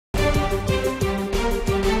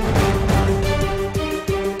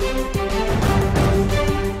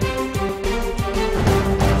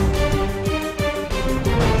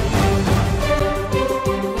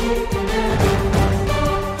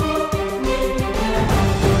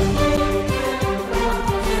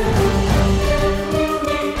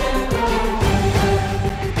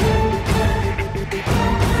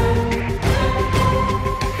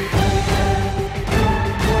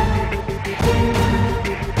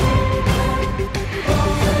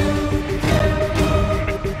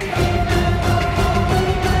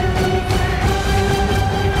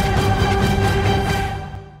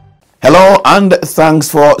thanks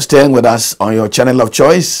for staying with us on your channel of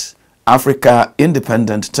choice, Africa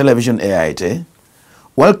Independent Television AIT.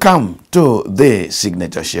 Welcome to the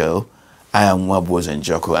Signature Show. I am Wabuoz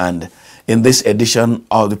Njoku, and in this edition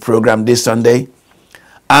of the program this Sunday,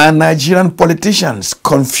 are Nigerian politicians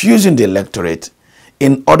confusing the electorate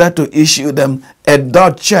in order to issue them a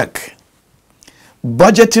dot check?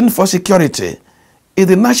 Budgeting for security. Is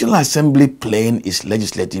the National Assembly playing its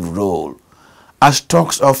legislative role as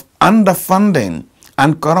talks of underfunding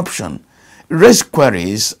and corruption raise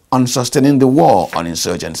queries on sustaining the war on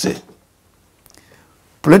insurgency?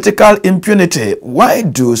 Political impunity. Why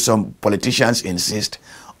do some politicians insist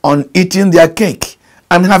on eating their cake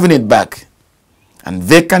and having it back? And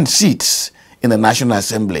vacant seats in the National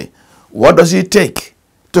Assembly. What does it take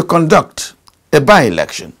to conduct a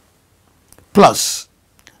by-election? Plus,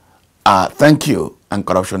 thank you and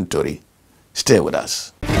corruption story. Stay with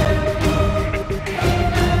us.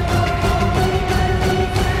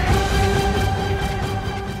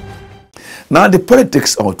 Now, the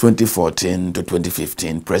politics of 2014 to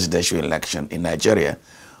 2015 presidential election in Nigeria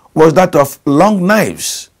was that of long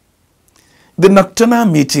knives. The nocturnal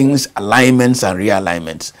meetings, alignments and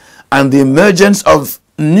realignments, and the emergence of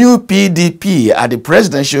new PDP at the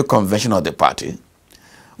presidential convention of the party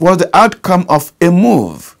was the outcome of a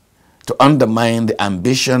move to undermine the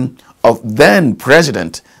ambition of then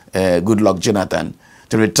President Goodluck Jonathan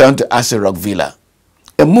to return to Aso Rock Villa,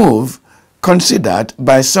 a move considered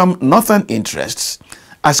by some northern interests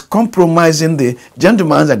as compromising the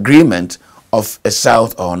gentleman's agreement of a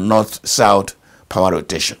south or north-south power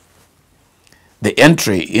rotation. The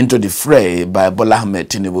entry into the fray by Bola Ahmed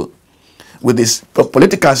Tinubu with its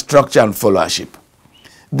political structure and followership,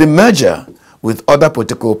 the merger with other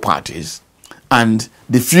political parties, and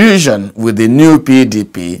the fusion with the new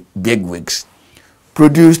PDP bigwigs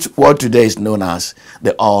produced what today is known as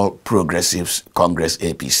the All Progressives Congress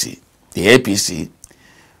APC. The APC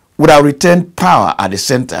would have retained power at the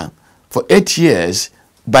center for 8 years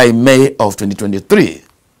by May of 2023.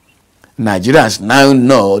 Nigerians now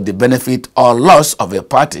know the benefit or loss of a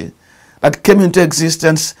party that came into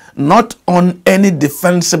existence not on any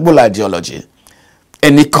defensible ideology,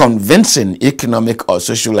 any convincing economic or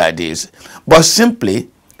social ideas, but simply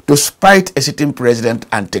to spite a sitting president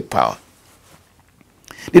and take power.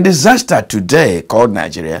 The disaster today called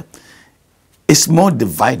Nigeria is more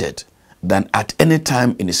divided than at any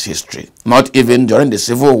time in its history. Not even during the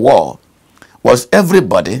Civil War was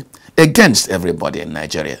everybody against everybody in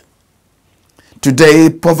Nigeria. Today,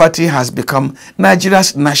 poverty has become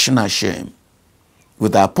Nigeria's national shame,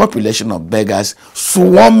 with our population of beggars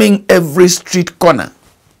swarming every street corner,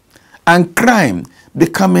 and crime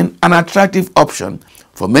becoming an attractive option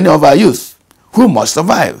for many of our youth who must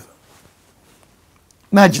survive.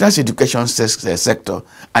 Nigeria's education sector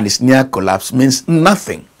and its near collapse means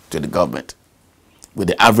nothing to the government, with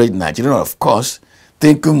the average Nigerian, of course,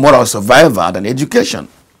 thinking more of survival than education.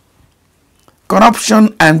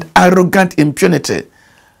 Corruption and arrogant impunity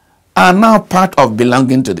are now part of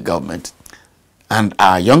belonging to the government, and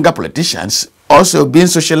our younger politicians also being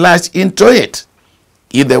socialized into it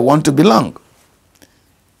if they want to belong.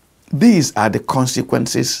 These are the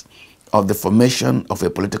consequences of the formation of a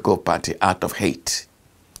political party out of hate,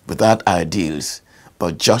 without ideals,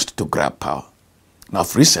 but just to grab power. Now,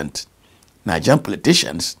 of recent, Nigerian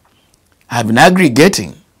politicians have been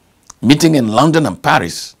aggregating, meeting in London and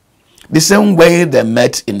Paris, the same way they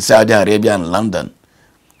met in Saudi Arabia and London,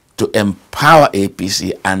 to empower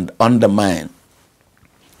APC and undermine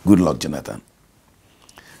Goodluck Jonathan.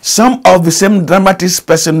 Some of the same dramatist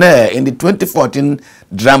personnel in the 2014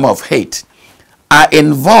 drama of hate are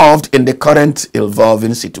involved in the current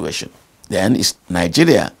evolving situation. Then is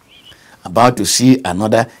Nigeria about to see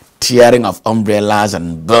another tearing of umbrellas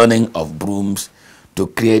and burning of brooms to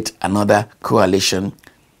create another coalition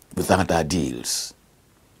without ideals?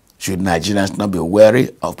 Should Nigerians not be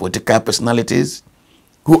wary of political personalities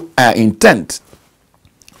who are intent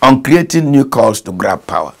on creating new calls to grab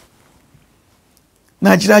power?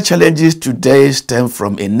 Nigeria's challenges today stem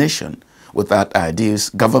from a nation without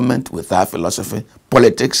ideals, government without philosophy,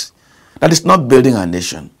 politics that is not building a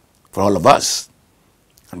nation for all of us,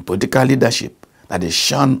 and political leadership that is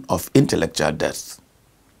shorn of intellectual depth.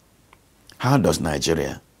 How does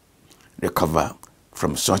Nigeria recover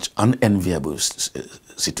from such unenviable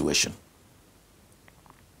situation?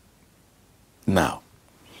 Now,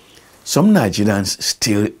 some Nigerians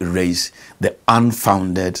still raise the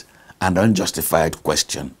unfounded and unjustified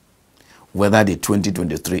question whether the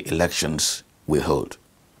 2023 elections will hold.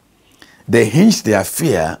 They hinge their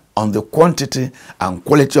fear on the quantity and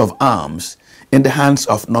quality of arms in the hands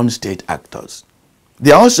of non-state actors.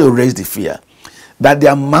 They also raise the fear that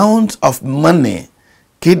the amount of money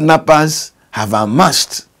kidnappers have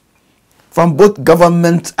amassed from both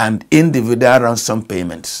government and individual ransom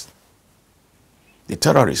payments, the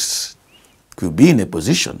terrorists could be in a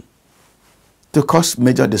position to cause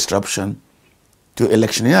major disruption to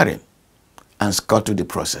electioneering and scuttle the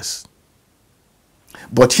process.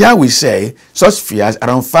 But here we say such fears are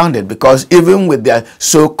unfounded because even with their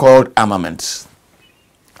so-called armaments,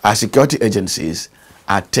 our security agencies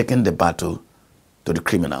are taking the battle to the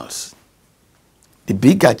criminals. The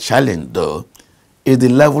bigger challenge, though, is the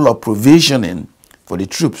level of provisioning for the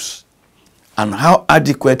troops and how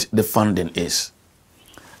adequate the funding is.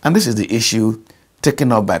 And this is the issue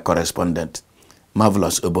taken up by correspondent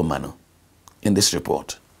Marvelous Obomanu in this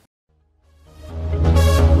report.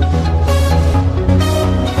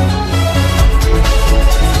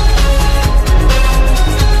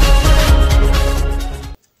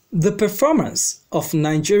 The performance of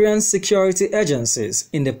Nigerian security agencies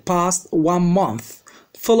in the past 1 month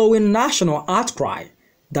following national outcry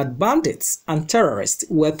that bandits and terrorists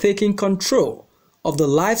were taking control of the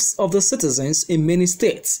lives of the citizens in many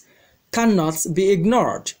states cannot be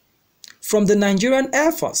ignored. From the Nigerian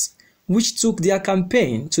Air Force, which took their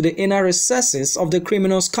campaign to the inner recesses of the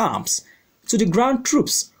criminals' camps, to the ground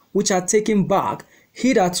troops which are taking back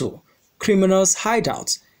hitherto criminals'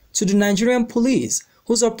 hideouts, to the Nigerian police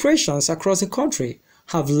whose operations across the country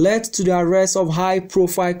have led to the arrest of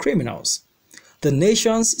high-profile criminals. The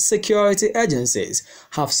nation's security agencies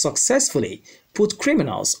have successfully put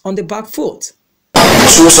criminals on the back foot.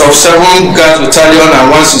 Troops of 7 Guard Battalion and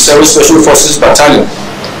 167 Special Forces Battalion,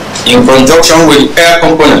 in conjunction with the air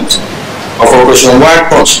component of Operation Wild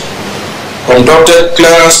Punch, conducted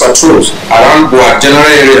clearance patrols around Boa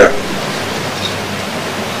General area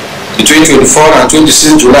between 24 and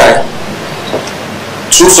 26 July.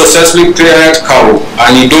 Troops successfully cleared Kawo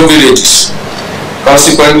and Ido villages.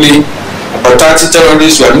 Consequently, about 30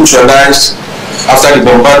 terrorists were neutralized after the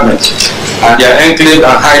bombardment, and their enclave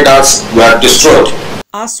and hideouts were destroyed.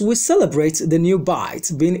 As we celebrate the new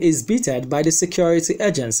bite being exhibited by the security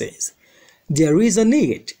agencies, there is a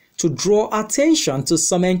need to draw attention to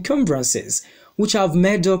some encumbrances which have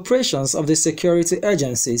made the operations of the security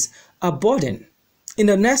agencies a burden. In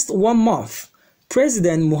the next 1 month,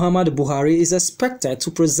 President Muhammadu Buhari is expected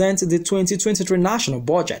to present the 2023 national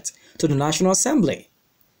budget to the National Assembly.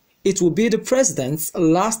 It will be the president's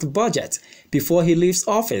last budget before he leaves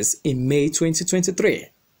office in May 2023.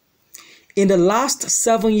 In the last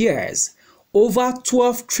 7 years, over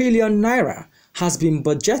 12 trillion naira has been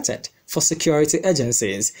budgeted for security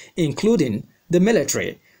agencies, including the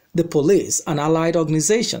military, the police, and allied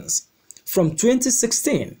organizations. From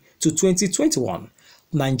 2016 to 2021,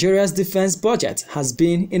 Nigeria's defense budget has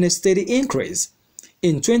been in a steady increase.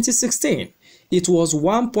 In 2016, it was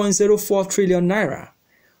 1.04 trillion naira,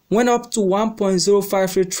 went up to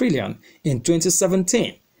 1.053 trillion in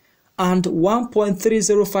 2017, and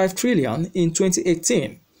 1.305 trillion in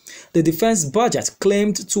 2018. The defense budget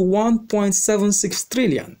climbed to 1.76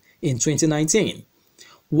 trillion in 2019,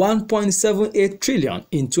 1.78 trillion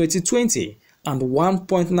in 2020, and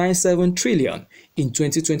 1.97 trillion in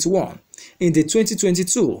 2021. In the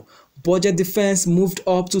 2022, budget defense moved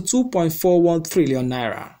up to 2.41 trillion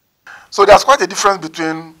naira. So there's quite a difference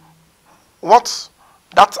between what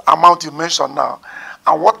that amount you mentioned now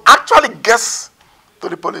and what actually gets to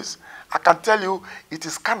the police. I can tell you it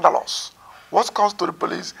is scandalous. What comes to the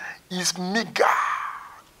police is meager,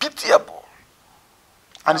 pitiable,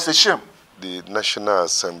 and it's a shame. The National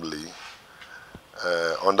Assembly,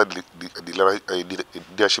 under the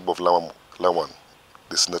leadership of Lawan,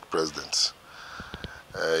 the Senate President,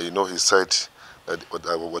 he said that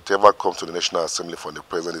whatever comes to the National Assembly from the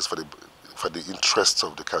President is for the interests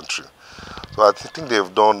of the country. So I think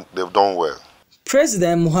they've done well.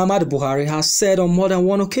 President Muhammadu Buhari has said on more than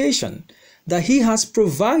one occasion that he has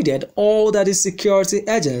provided all that the security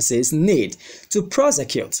agencies need to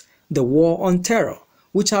prosecute the war on terror,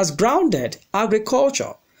 which has grounded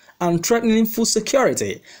agriculture and threatening food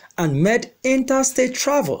security and made interstate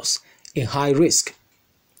travels a high risk.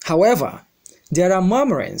 However, there are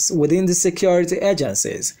murmurings within the security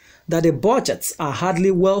agencies that the budgets are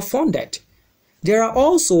hardly well funded. There are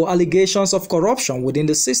also allegations of corruption within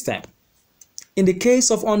the system. In the case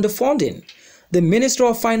of underfunding, the Minister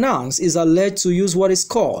of Finance is alleged to use what is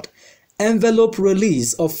called envelope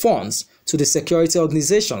release of funds to the security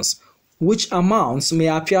organizations, which amounts may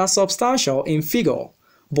appear substantial in figure,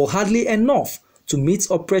 but hardly enough to meet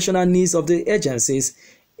operational needs of the agencies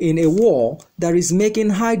in a war that is making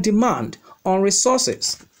high demand on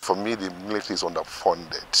resources. For me, the military is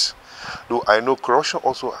underfunded. Though I know corruption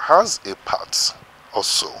also has a part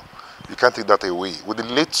also. You can't take that away. With the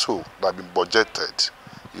little that have been budgeted,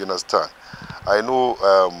 you understand? I know,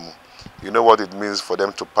 you know what it means for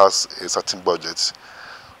them to pass a certain budget.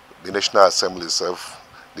 The National Assembly itself,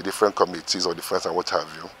 the different committees or different and what have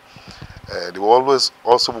you, they will always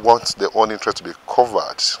also want their own interest to be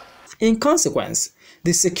covered. In consequence,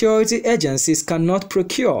 the security agencies cannot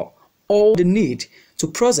procure all the need to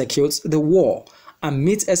prosecute the war and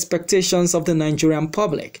meet expectations of the Nigerian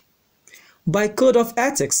public. By code of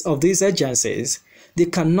ethics of these agencies, they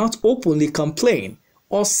cannot openly complain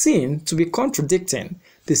or seem to be contradicting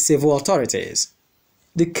the civil authorities.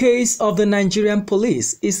 The case of the Nigerian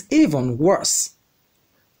police is even worse.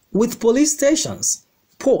 With police stations,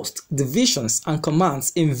 posts, divisions, and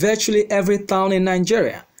commands in virtually every town in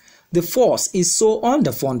Nigeria, the force is so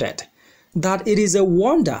underfunded that it is a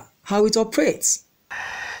wonder how it operates.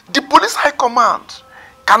 The police high command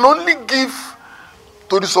can only give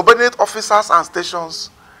to the subordinate officers and stations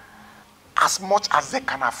as much as they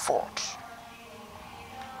can afford.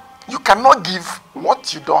 You cannot give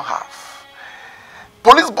what you don't have.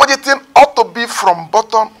 Police budgeting ought to be from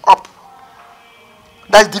bottom up.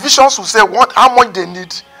 That divisions will say how much they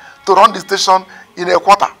need to run the station in a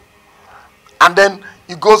quarter. And then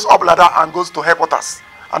it goes up like that and goes to headquarters.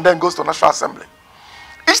 And then goes to National Assembly.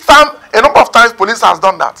 Each time, a number of times police has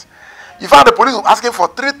done that. You find the police asking for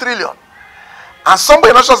 3 trillion. And somebody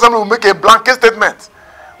in National Assembly will make a blanket statement.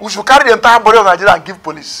 We should carry the entire body of Nigeria and give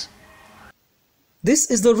police. This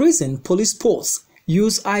is the reason police posts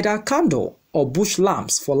use either candle or bush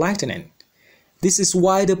lamps for lightning. This is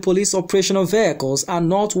why the police operational vehicles are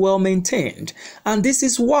not well maintained, and this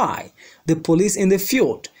is why the police in the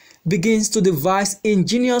field begins to devise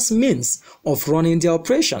ingenious means of running their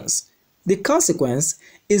operations. The consequence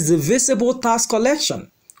is the visible tax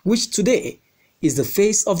collection, which today is the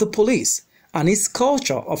face of the police and its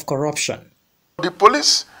culture of corruption. The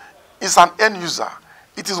police is an end user.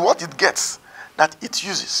 It is what it gets that it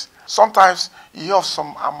uses. Sometimes you have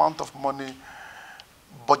some amount of money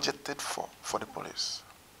budgeted for the police.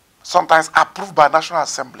 Sometimes approved by National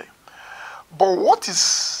Assembly. But what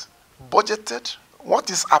is budgeted, what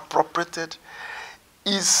is appropriated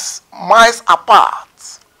is miles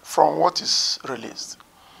apart from what is released.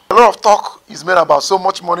 A lot of talk is made about so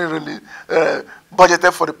much money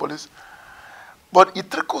budgeted for the police. But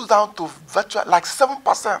it trickles down to virtually like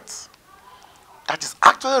 7% that is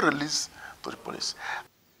actually released to the police.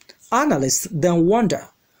 Analysts then wonder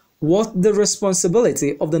what the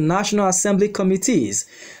responsibility of the National Assembly committees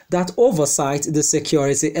that oversight the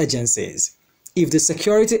security agencies. If the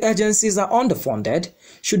security agencies are underfunded,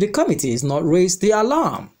 should the committees not raise the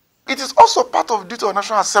alarm? It is also part of the duty of the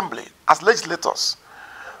National Assembly as legislators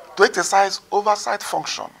to exercise oversight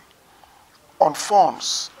function on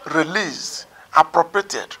funds released,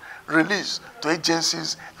 appropriated, released to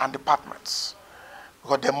agencies and departments.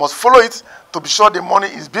 Because they must follow it to be sure the money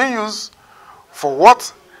is being used for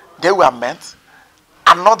what they were meant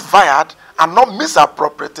and not fired and not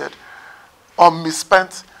misappropriated or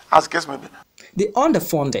misspent as the case may be. The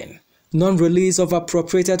underfunding, non-release of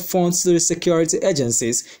appropriated funds to the security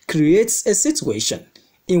agencies creates a situation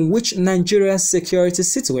in which Nigeria's security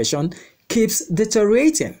situation keeps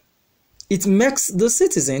deteriorating. It makes the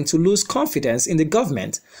citizen to lose confidence in the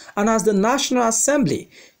government, and as the National Assembly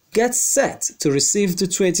gets set to receive the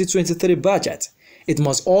 2023 budget, it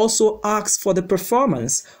must also ask for the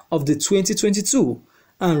performance of the 2022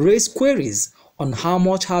 and raise queries on how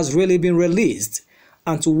much has really been released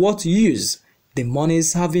and to what use the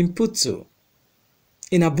monies have been put to.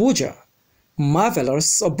 In Abuja,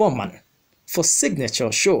 Marvelous Oboman for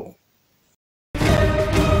Signature Show.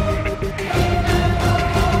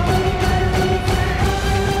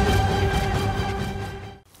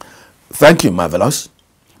 Thank you, Marvelous.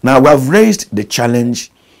 Now, we have raised the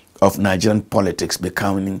challenge of Nigerian politics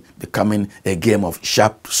becoming a game of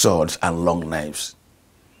sharp swords and long knives.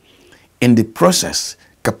 In the process,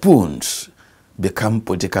 Capoons become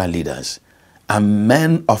political leaders, and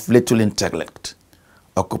men of little intellect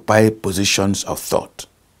occupy positions of thought.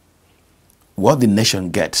 What the nation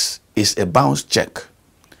gets is a bounce check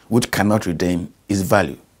which cannot redeem its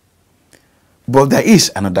value. But there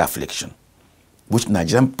is another affliction which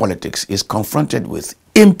Nigerian politics is confronted with: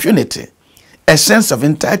 impunity, a sense of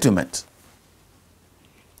entitlement.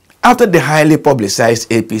 After the highly publicized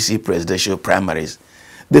APC presidential primaries,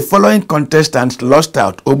 the following contestants lost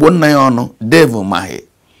out: Ogbonnayono, Dave Umahi,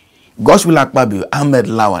 Godswill Akpabio, Ahmed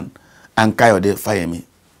Lawan, and Kayode Fayemi.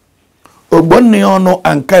 Ogbonnayono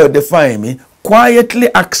and Kayode Fayemi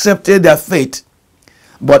quietly accepted their fate,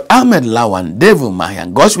 but Ahmed Lawan, Dave Umahi,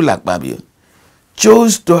 and Godswill Akpabio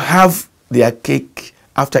chose to have their cake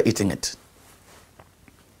after eating it.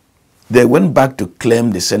 they went back to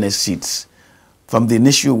claim the Senate seats from the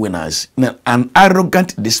initial winners in an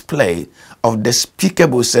arrogant display of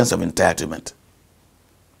despicable sense of entitlement.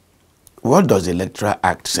 What does the Electoral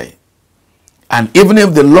Act say? And even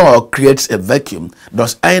if the law creates a vacuum,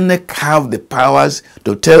 does INEC have the powers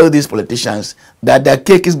to tell these politicians that their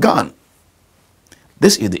cake is gone?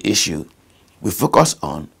 This is the issue we focus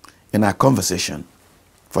on in our conversation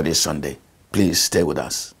for this Sunday. Please stay with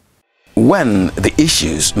us. When the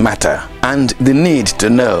issues matter and the need to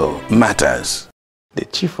know matters. The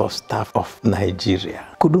chief of staff of Nigeria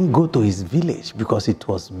couldn't go to his village because it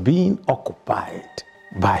was being occupied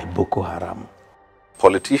by Boko Haram.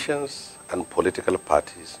 Politicians and political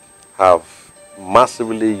parties have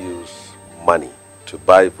massively used money to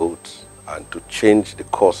buy votes and to change the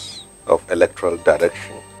course of electoral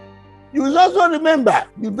direction. You will also remember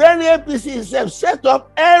the very APC itself set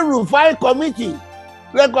up a Rufai committee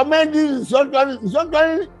recommending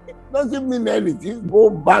structuring doesn't mean anything. Go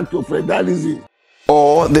back to federalism.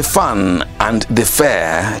 Or the fun and the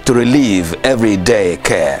fair to relieve everyday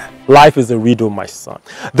care. Life is a riddle, my son.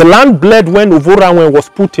 The land bled when Uvoranwe was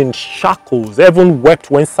put in shackles. Heaven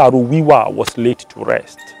wept when Saruwiwa was laid to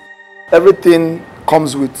rest. Everything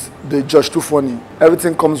comes with the Judge Tufoni.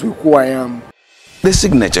 Everything comes with who I am. The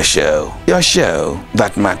Signature Show, your show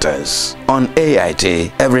that matters, on AIT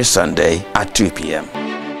every Sunday at 2 p.m.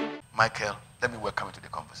 Michael, let me welcome you to the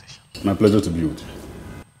conversation. My pleasure to be with you.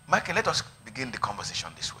 Michael, let us begin the conversation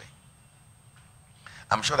this way.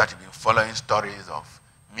 I'm sure that you've been following stories of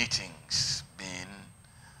meetings being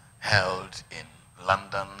held in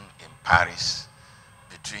London, in Paris,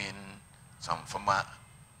 between some former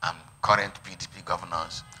and current PDP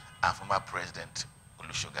governors and former President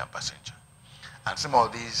Olusegun Obasanjo. And some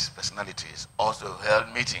of these personalities also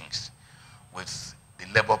held meetings with the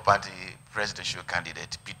Labour Party presidential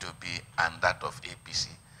candidate, P2P, and that of APC,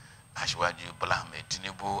 Asiwaju Bola Ahmed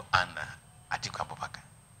Tinubu and Atiku Abubakar.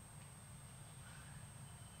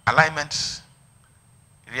 Alignments,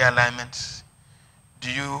 realignments, do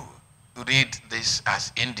you read this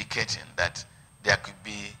as indicating that there could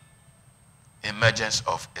be emergence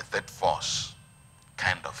of a third force,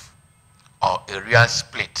 kind of, or a real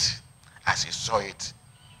split as you saw it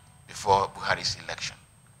before Buhari's election,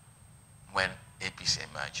 when APC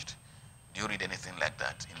emerged? Do you read anything like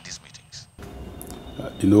that in these meetings?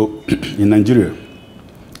 You know, in Nigeria,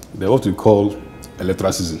 there's what we call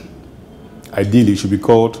electoral season. Ideally, it should be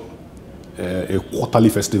called a quarterly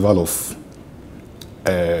festival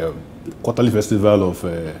of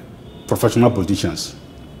professional politicians,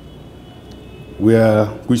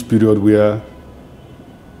 which period where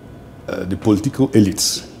the political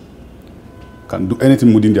elites can do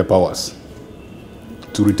anything within their powers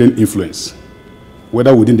to retain influence,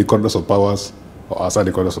 whether within the corridors of powers or outside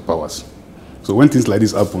the corridors of powers. So when things like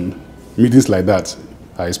this happen, meetings like that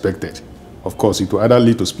are expected. Of course, it will either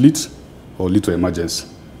lead to split or lead to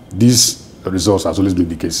emergence. These results has always been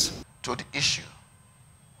the case. To the issue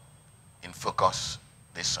in focus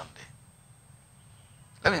this Sunday,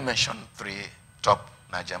 let me mention three top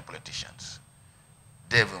Nigerian politicians.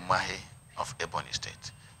 Dave Umahi of Ebonyi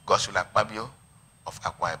State, Godswill Akpabio of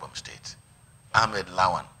Akwa Ibom State, Ahmed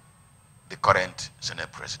Lawan, the current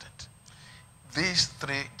Senate President. These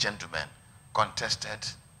three gentlemen contested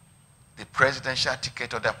the presidential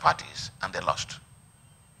ticket of their parties and they lost.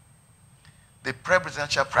 The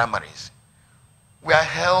presidential primaries were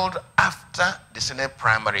held after the Senate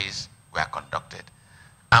primaries were conducted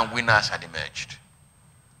and winners had emerged.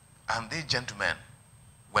 And these gentlemen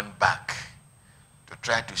went back to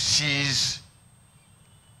try to seize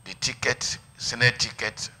the ticket, Senate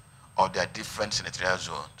ticket of their different senatorial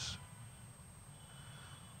zones.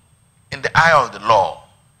 In the eye of the law,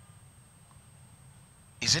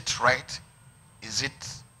 is it right? Is it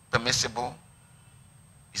permissible?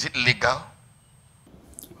 Is it legal?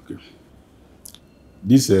 Okay.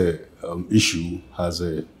 This issue has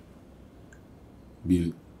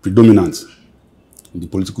been predominant in the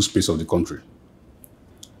political space of the country.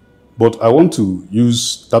 But I want to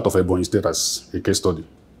use that of Ebonyi State as a case study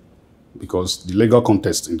because the legal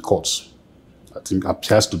contest in courts, I think,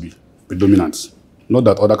 appears to be predominant. Not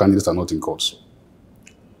that other candidates are not in courts.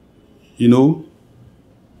 You know,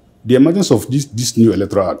 the emergence of this new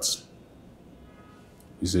electoral act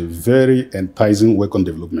is a very enticing welcome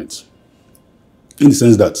development in the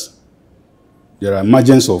sense that there are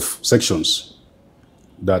emergence of sections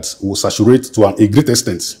that will saturate to a great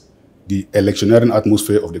extent the electioneering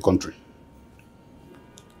atmosphere of the country.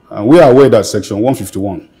 And we are aware that Section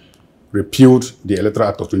 151 repealed the Electoral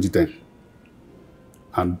Act of 2010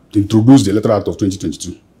 and introduced the Electoral Act of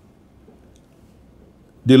 2022.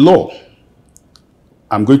 The law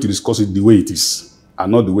I'm going to discuss it the way it is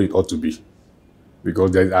and not the way it ought to be.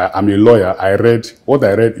 Because I'm a lawyer. What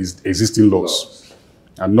I read is existing laws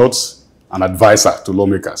and not an advisor to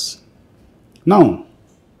lawmakers. Now,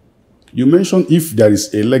 you mentioned if there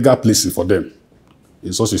is a legal placing for them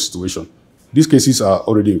in such a situation. These cases are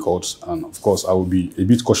already in court, and of course, I will be a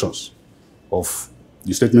bit cautious of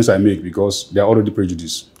the statements I make because they are already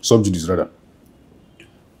sub judice rather.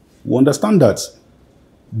 We understand that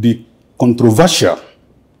the controversial,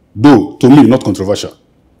 though to me not controversial,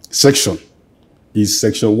 section is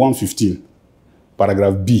section 115,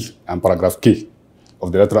 paragraph B and paragraph K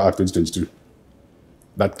of the Electoral Act 2022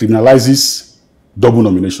 that criminalizes double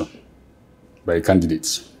nomination by a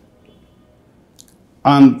candidate.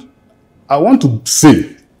 And I want to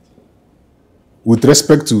say, with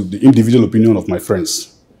respect to the individual opinion of my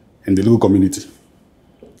friends in the legal community,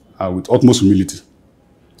 with utmost humility,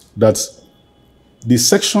 that the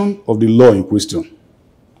section of the law in question,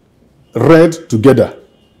 read together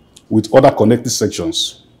with other connected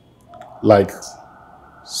sections, like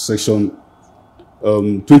section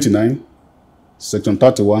 29, section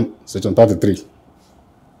 31, section 33,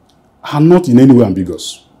 are not in any way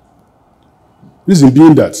ambiguous. Reason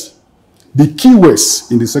being that the key words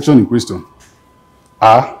in the section in question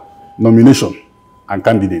are nomination and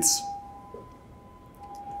candidates.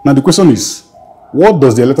 Now the question is, what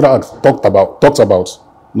does the Electoral Act talks about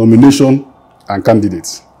nomination and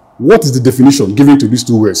candidates? What is the definition given to these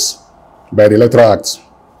two words by the Electoral Act?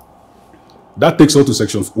 That takes us to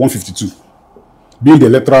section 152, being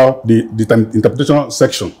the interpretation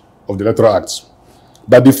section of the Electoral Act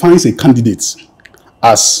that defines a candidate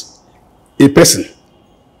as a person.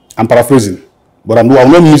 I'm paraphrasing, but I will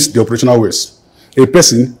not miss the operational words. A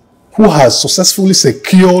person who has successfully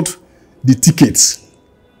secured the tickets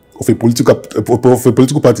of a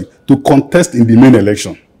political party to contest in the main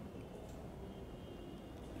election.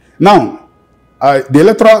 Now,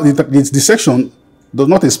 the section does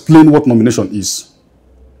not explain what nomination is,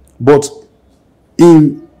 but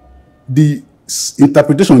in the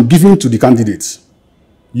interpretation given to the candidates,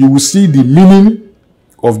 you will see the meaning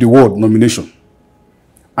of the word nomination.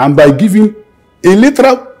 And by giving a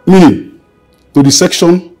literal meaning to the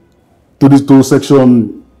section, to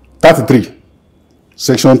section 33,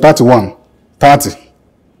 section 31, 30,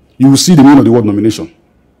 you will see the meaning of the word nomination.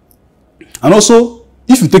 And also,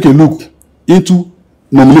 if you take a look into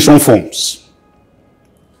nomination forms,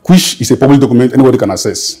 which is a public document anybody can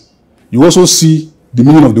access, you also see the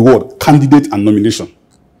meaning of the word candidate and nomination.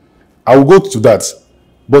 I will go to that,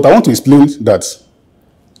 but I want to explain that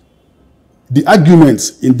the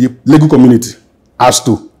arguments in the legal community as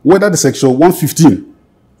to whether the section 115,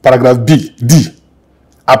 paragraph D,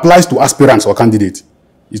 applies to aspirants or candidates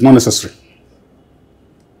is not necessary.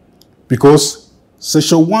 Because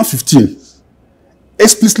section 115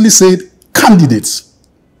 explicitly said candidates.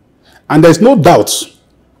 And there is no doubt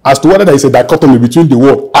as to whether there is a dichotomy between the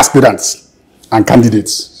word aspirants and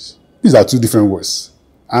candidates. These are two different words.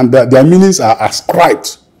 And their meanings are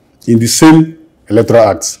ascribed in the same Electoral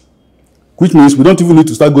Act. Which means we don't even need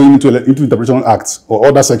to start going into interpretation acts or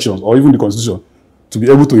other sections or even the Constitution to be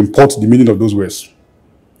able to import the meaning of those words.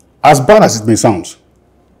 As bad as it may sound,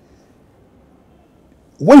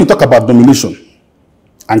 when you talk about nomination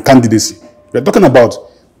and candidacy, we're talking about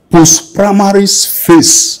post-primaries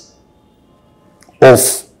phase of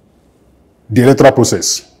the electoral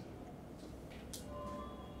process.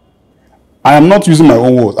 I am not using my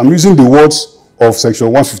own words. I'm using the words of section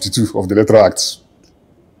 152 of the Electoral Act.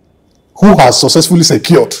 Who has successfully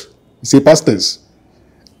secured, it's a past tense.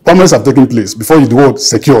 Primaries have taken place before the word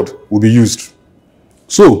secured will be used.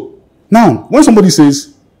 So, now, when somebody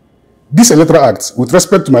says, this Electoral Act, with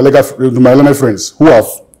respect to my learned friends who have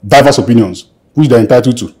diverse opinions, which they are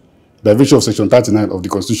entitled to, by virtue of section 39 of the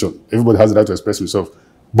Constitution, everybody has the right to express himself.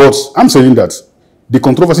 But I'm saying that the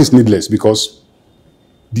controversy is needless because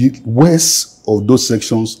the words of those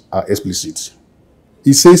sections are explicit.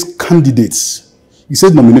 It says candidates. It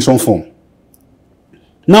says nomination form.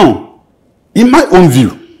 Now, in my own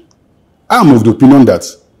view, I am of the opinion that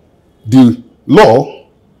the law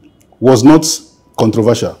was not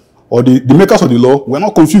controversial, or the makers of the law were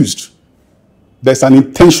not confused. There's an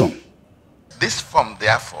intention. This form,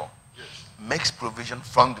 therefore, makes provision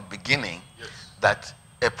from the beginning that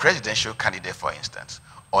a presidential candidate, for instance,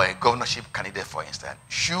 or a governorship candidate, for instance,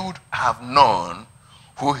 should have known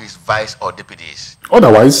who his vice or deputy is.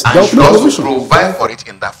 Otherwise, and should also provide for it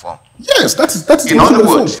in that form. Yes, that's in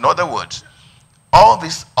other words, all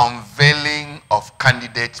this unveiling of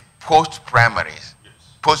candidates post-primaries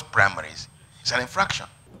is an infraction.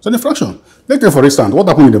 It's an infraction. Let's take, for instance, what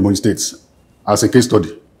happened in the Ebonyi States as a case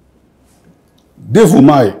study. Dave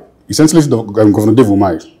Umahi, essentially Governor Dave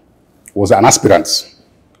Umahi, was an aspirant,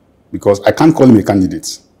 because I can't call him a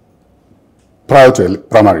candidate. Prior to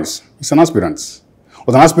primaries, he's an aspirant.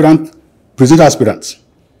 Was an aspirant, presidential aspirant,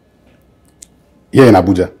 here in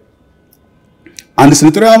Abuja. And the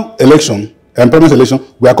senatorial election and primary election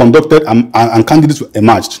were conducted and candidates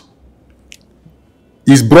emerged.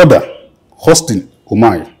 His brother, Austin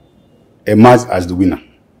Umahi, emerged as the winner.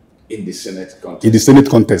 In the Senate contest. In the Senate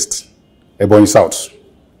contest, Ebonyi South.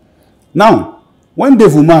 Now, when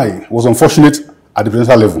Dave Umahi was unfortunate at the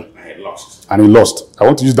presidential level, and he lost. I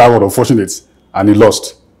want to use that word, unfortunate, and he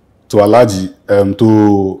lost to Alhaji,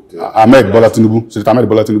 to Ahmed Bola Tinubu, Senator Ahmed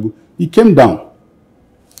Bola Tinubu. He came down.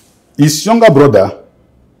 His younger brother,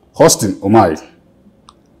 Austin Umahi,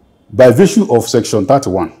 by virtue of Section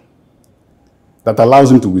 31, that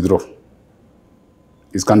allows him to withdraw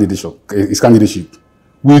his candidacy,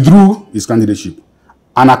 withdrew his candidacy,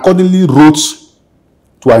 and accordingly wrote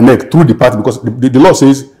to INEC through the party, because the law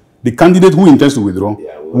says the candidate who intends to withdraw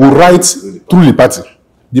will write through the party.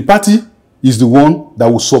 The party is the one that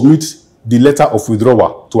will submit the letter of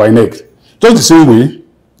withdrawal to INEC. Just the same way,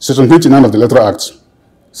 Section 29 of the Electoral Act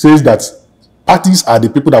says that parties are the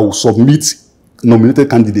people that will submit nominated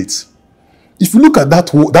candidates. If you look at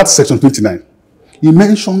that Section 29, he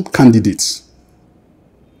mentioned candidates.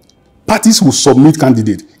 Parties will submit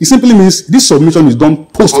candidates. It simply means this submission is done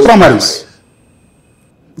post-primaries.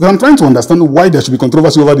 Because I'm trying to understand why there should be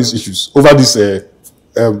controversy over these issues, over these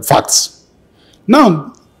facts.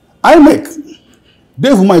 Now, INEC,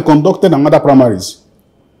 Dave Umahi conducted another primaries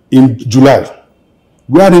in July,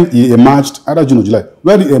 wherein he emerged, either June or July,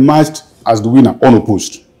 where he emerged as the winner,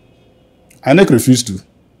 unopposed. INEC refused to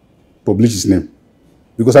publish his name.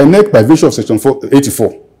 Because INEC, by virtue of Section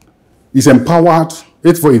 84, is empowered,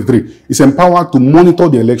 8483, is empowered to monitor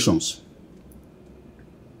the elections.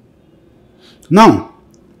 Now,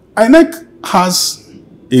 INEC has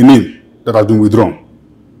a name that has been withdrawn.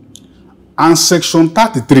 And Section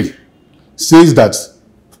 33 says that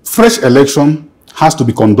fresh election has to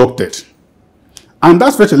be conducted. And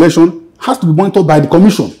that fresh election has to be monitored by the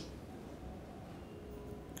commission.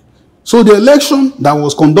 So the election that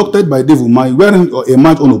was conducted by Dave Umahi, wherein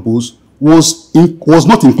emerged unopposed, was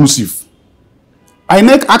not inclusive.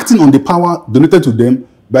 INEC, acting on the power donated to them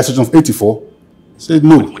by Section 84, said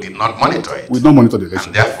no. We did not monitor it. We did not monitor the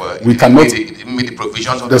election. And therefore, we cannot meet the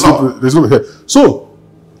provisions of the law. There's no here. So,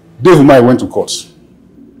 Dave Umahi went to court.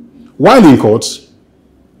 While in court,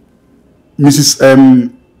 Mrs.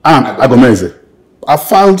 Anne Agomeze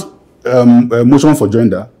filed a motion for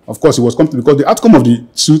joinder. Of course, it was complicated because the outcome of the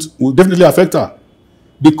suit will definitely affect her.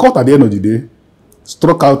 The court, at the end of the day,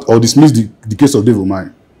 struck out or dismissed the case of Dave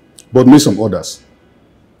Umahi, but made some orders.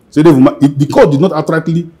 So the court did not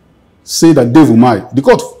outrightly say that Dave Umahi, the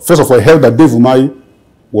court first of all held that Dave Umahi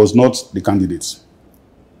was not the candidate.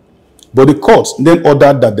 But the court then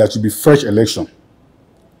ordered that there should be fresh election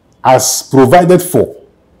as provided for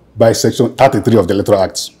by Section 33 of the Electoral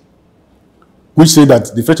Act, which say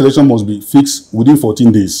that the fresh election must be fixed within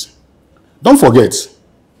 14 days. Don't forget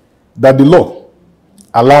that the law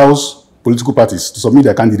allows political parties to submit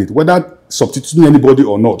their candidate, whether substituting anybody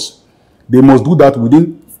or not. They must do that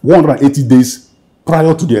within 180 days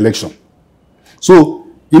prior to the election. So,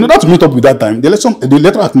 in order to meet up with that time, the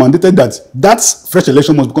Electoral Act mandated that fresh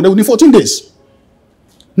election must be conducted within 14 days.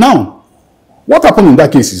 Now, what happened in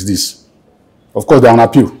that case is this. Of course, they are on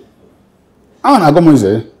appeal. Anne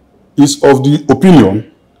Agomeze is of the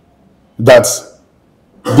opinion that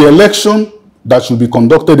the election that should be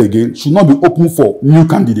conducted again should not be open for new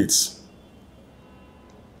candidates.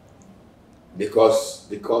 Because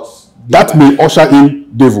that may usher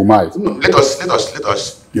in Dave Umahi. No, let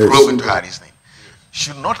us probe into her reasoning.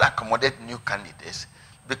 Should not accommodate new candidates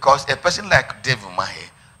because a person like Dave Umahi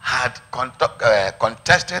had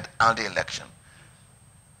contested on the election.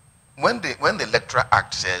 When the Electoral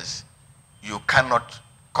Act says you cannot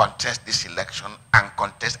contest this election and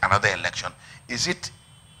contest another election, is it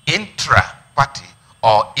intra-party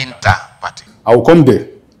or inter-party? I will come there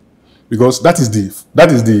because that is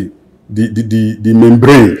the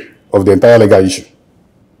membrane of the entire legal issue.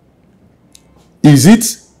 Is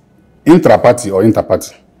it intra-party or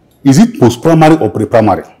inter-party? Is it post-primary or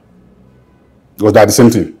pre-primary? Because they are the same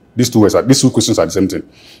thing. These two questions are the same thing.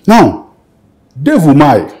 Now, Dave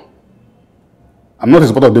Umahi, I'm not a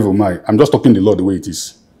supporter of Dave Umahi. I'm just talking the law the way it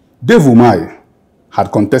is. Dave Umahi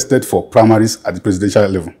had contested for primaries at the presidential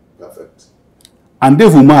level. Perfect. And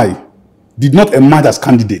Dave Umahi did not emerge as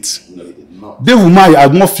candidate. No, he did not. Dave Umahi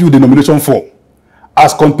had not filled the nomination form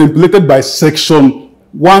as contemplated by Section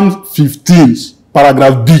 115,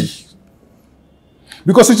 paragraph B.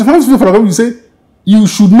 Because Section 115, paragraph B, you say You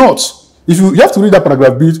should not. You have to read that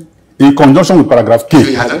paragraph B in conjunction with paragraph K. So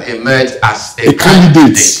he has not emerged as a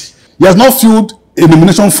candidate. He has not filled a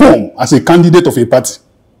nomination form as a candidate of a party.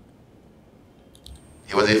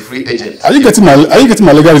 He was a free agent. Are you getting my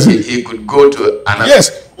legal reasoning? He could go to another.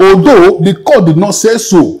 Yes, although the court did not say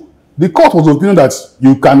so. The court was of opinion that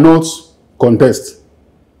you cannot contest.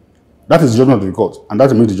 That is the judgment of the court, and that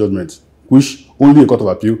remains the judgment, which only a court of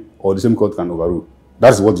appeal or the same court can overrule.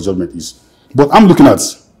 That is what the judgment is. But I'm looking at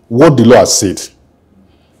what the law has said.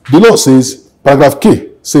 The law says, paragraph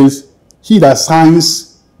K says, he that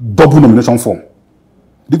signs double nomination form.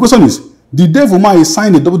 The question is, the day Vumai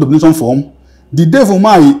signed a double nomination form, the day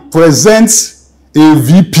Vumai presents a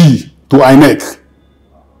VP to INEC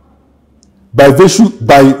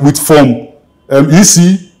with form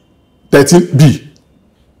EC 13B.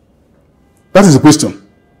 That is the question.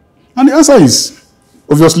 And the answer is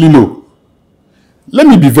obviously no. Let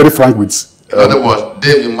me be very frank with. In other words,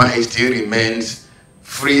 David Umahi still remains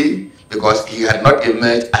free because he had not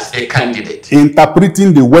emerged as a candidate.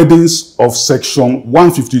 Interpreting the wordings of section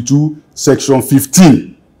 152, section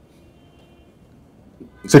 15.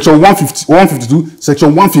 Section 152,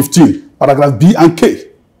 section 115, paragraph B and K.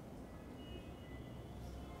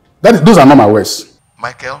 Those are not my words.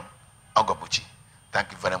 Michael Ogobuchi,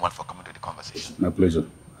 thank you very much for coming to the conversation. My pleasure.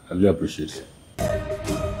 I really appreciate it.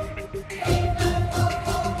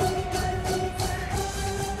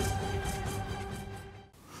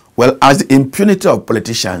 Well, as the impunity of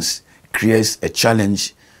politicians creates a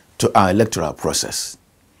challenge to our electoral process,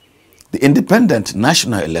 the Independent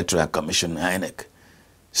National Electoral Commission, INEC,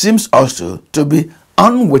 seems also to be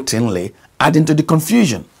unwittingly adding to the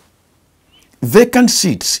confusion. Vacant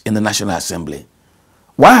seats in the National Assembly.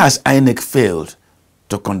 Why has INEC failed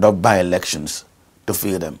to conduct by-elections to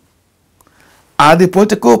fill them? Are the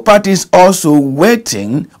political parties also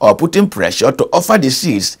waiting or putting pressure to offer the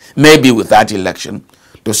seats, maybe without election,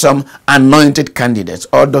 to some anointed candidates,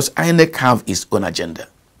 or does INEC have its own agenda?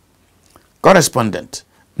 Correspondent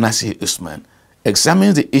Nasir Usman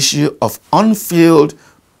examines the issue of unfilled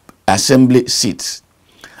assembly seats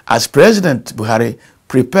as President Buhari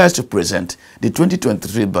prepares to present the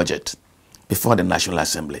 2023 budget before the National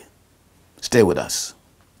Assembly. Stay with us.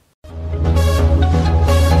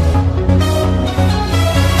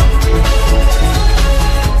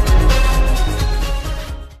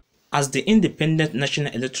 As the Independent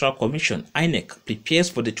National Electoral Commission, INEC, prepares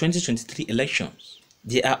for the 2023 elections,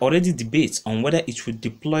 there are already debates on whether it will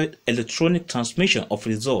deploy electronic transmission of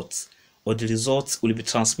results or the results will be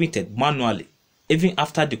transmitted manually, even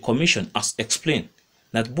after the Commission has explained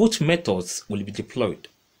that both methods will be deployed.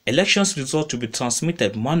 Elections results will be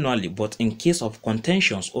transmitted manually, but in case of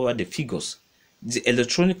contentions over the figures, the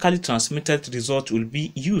electronically transmitted result will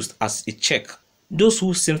be used as a check. Those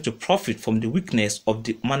who seem to profit from the weakness of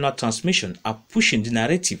the manual transmission are pushing the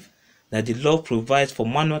narrative that the law provides for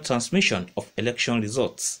manual transmission of election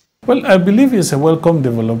results. Well, I believe it's a welcome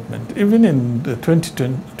development. Even in the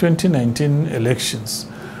 2019 elections,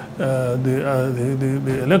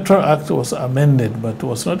 the Electoral Act was amended but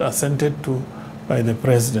was not assented to by the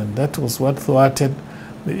President. That was what thwarted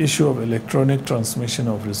the issue of electronic transmission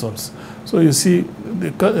of results. So you see,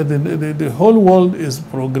 the whole world is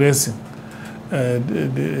progressing. The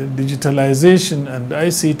digitalization and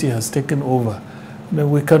ICT has taken over.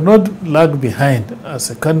 We cannot lag behind as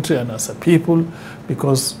a country and as a people,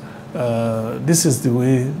 because this is the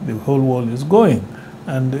way the whole world is going,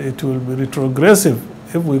 and it will be retrogressive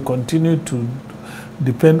if we continue to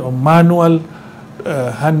depend on manual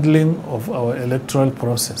handling of our electoral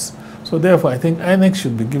process. So therefore, I think INEC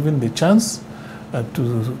should be given the chance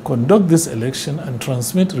to conduct this election and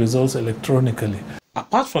transmit results electronically.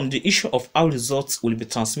 Apart from the issue of how results will be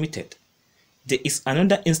transmitted, there is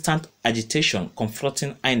another instant agitation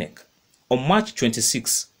confronting INEC. On March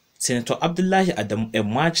 26, Senator Abdullahi Adam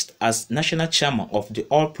emerged as national chairman of the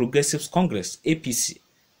All Progressives Congress, APC.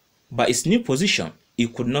 By his new position, he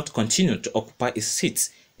could not continue to occupy his seat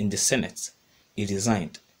in the Senate. He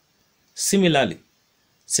resigned. Similarly,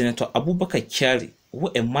 Senator Abubakar Kyari, who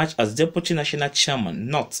emerged as deputy national chairman,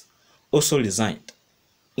 North, also resigned.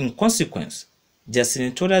 In consequence, their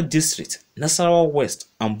senatorial district, Nasarawa West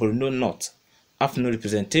and Borno North, have no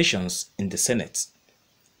representations in the Senate.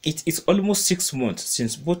 It is almost 6 months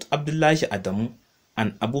since both Abdullahi Adamu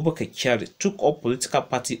and Abubakar Kyari took up political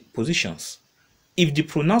party positions. If the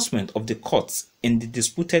pronouncement of the courts in the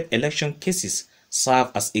disputed election cases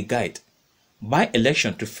serve as a guide,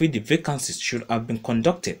 by-election to fill the vacancies should have been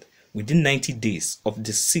conducted within 90 days of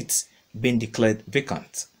the seats being declared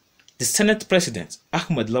vacant. The Senate President,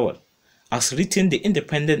 Ahmed Lawal, has written the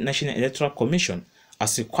Independent National Electoral Commission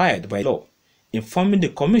as required by law informing the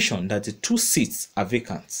commission that the 2 seats are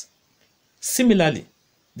vacant. Similarly,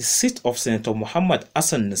 the seat of Senator Muhammad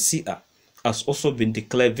Hassan Nasiha has also been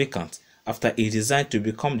declared vacant after he resigned to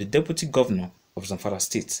become the deputy governor of Zamfara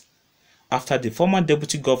State, after the former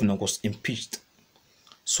deputy governor was impeached.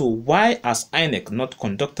 So why has INEC not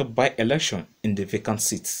conducted by-election in the vacant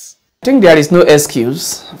seats? I think there is no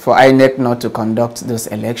excuse for INEC not to conduct those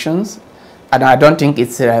elections, and I don't think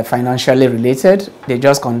it's financially related. They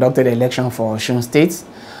just conducted election for Osun State,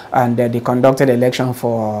 and they conducted election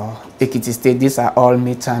for Ekiti State. These are all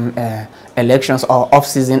midterm elections or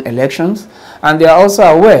off-season elections, and they are also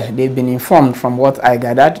aware. They've been informed from what I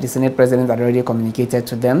gathered. The Senate President had already communicated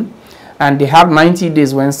to them, and they have 90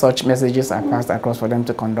 days when such messages are passed across for them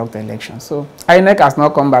to conduct elections. So INEC has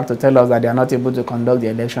not come back to tell us that they are not able to conduct the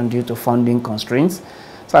election due to funding constraints.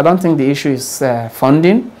 So I don't think the issue is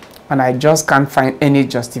funding, and I just can't find any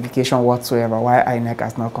justification whatsoever why INEC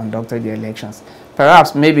has not conducted the elections.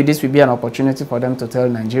 Perhaps maybe this will be an opportunity for them to tell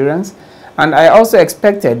Nigerians. And I also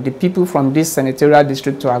expected the people from this senatorial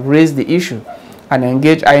district to have raised the issue and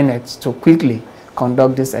engage INEC to quickly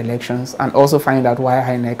conduct these elections and also find out why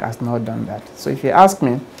INEC has not done that. So if you ask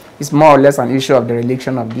me, it's more or less an issue of the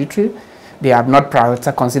religion of duty. They have not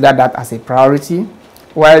considered that as a priority.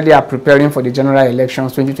 While they are preparing for the general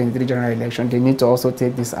elections, 2023 general election, they need to also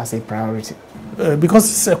take this as a priority. Because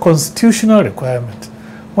it's a constitutional requirement.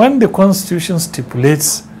 When the Constitution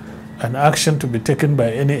stipulates an action to be taken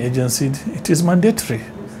by any agency, it is mandatory.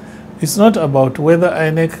 It's not about whether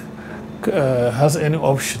INEC has any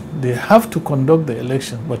option. They have to conduct the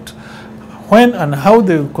election, but when and how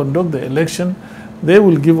they will conduct the election, they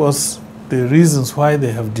will give us the reasons why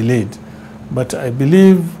they have delayed. But I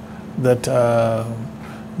believe that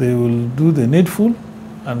they will do the needful,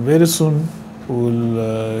 and very soon we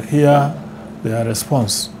will hear their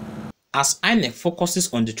response. As INEC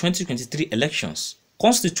focuses on the 2023 elections,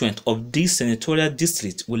 constituents of this senatorial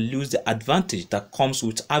district will lose the advantage that comes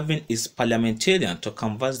with having its parliamentarian to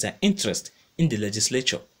canvass their interest in the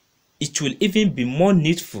legislature. It will even be more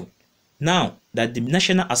needful now that the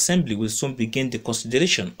National Assembly will soon begin the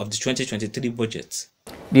consideration of the 2023 budget.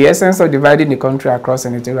 The essence of dividing the country across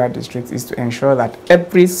senatorial districts is to ensure that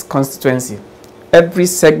every constituency, every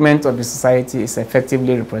segment of the society is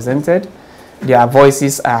effectively represented. Their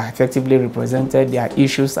voices are effectively represented, their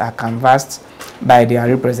issues are canvassed by their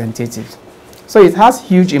representatives. So it has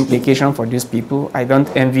huge implications for these people. I don't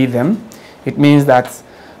envy them. It means that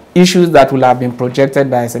issues that will have been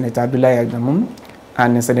projected by Senator Abdullahi Adamu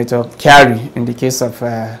and Senator Kyari in the case of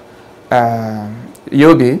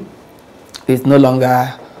Yobe is no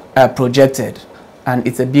longer projected, and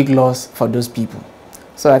it's a big loss for those people.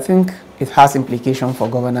 So I think it has implications for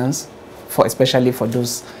governance, especially for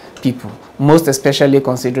those people, most especially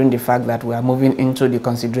considering the fact that we are moving into the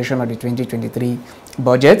consideration of the 2023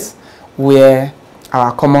 budget, where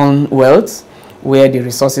our common wealth, where the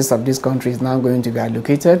resources of this country is now going to be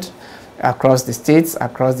allocated across the states,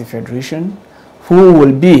 across the federation, who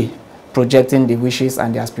will be projecting the wishes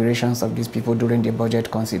and the aspirations of these people during the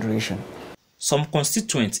budget consideration. Some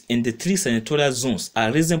constituents in the 3 senatorial zones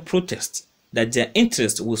are raising protests that their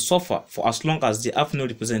interests will suffer for as long as they have no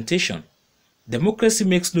representation. Democracy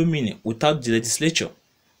makes no meaning without the legislature,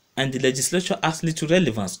 and the legislature has little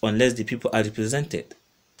relevance unless the people are represented.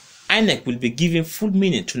 INEC will be giving full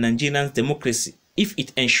meaning to Nigerians' democracy if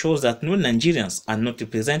it ensures that no Nigerians are not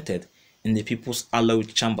represented in the People's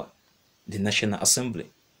Allowed Chamber, the National Assembly.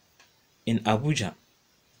 In Abuja,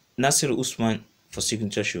 Nasir Usman for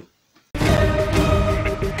Signature Show.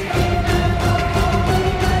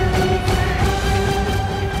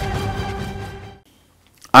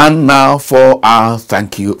 And now for our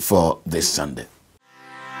thank you for this Sunday.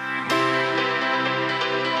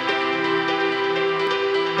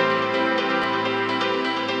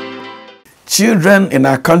 Children in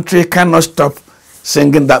our country cannot stop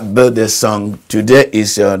singing that birthday song. Today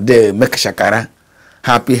is your day. Make shakara.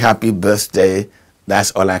 Happy, happy birthday.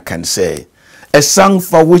 That's all I can say. A song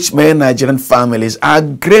for which many Nigerian families are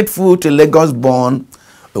grateful to Lagos-born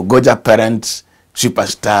Ogoja parents,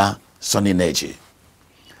 superstar Sonny Neji.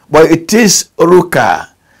 But it is Oruka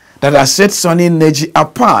that has set Sonny Neji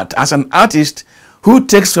apart as an artist who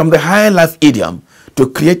takes from the high life idiom to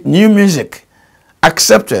create new music,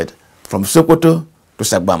 accepted from Sokoto to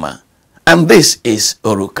Sagbama. And this is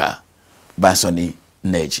Oruka by Sonny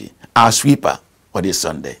Neji, our sweeper for this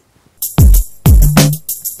Sunday.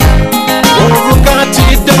 Oruka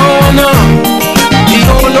ti dona,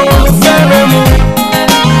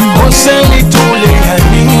 Oseni tole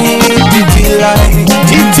hani titi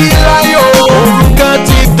lai Oruka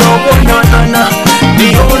ti dobo na na na, di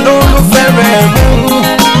olólùfẹ́ rẹ̀ mú,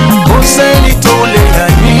 Oseni tole.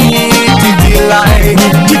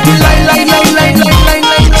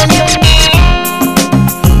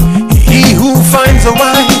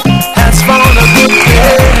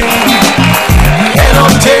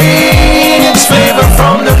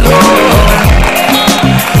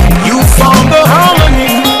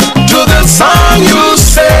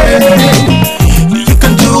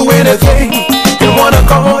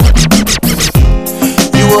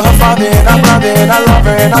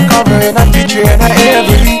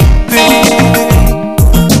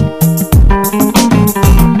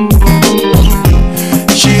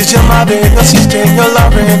 your mother, your sister, your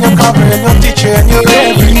lover, your cover, your teacher, your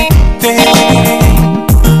everything.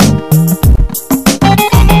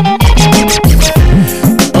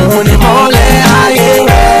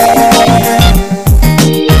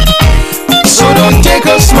 So don't take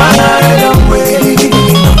a smile away.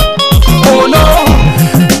 Oh no,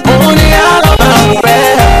 only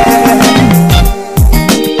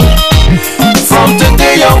from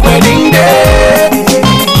today your wedding day.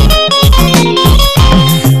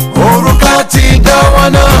 Orukati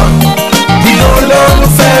dawana, di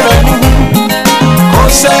olólùfẹ́ mu. Kò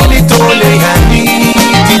sẹ́ni tó lè yà ní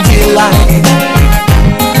títí láì.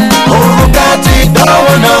 Orukati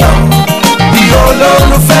dawana, di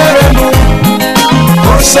olólùfẹ́ mu.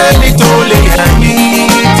 Kò sẹ́ni tó lè yà ní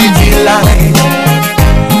títí láì.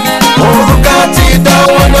 Orukati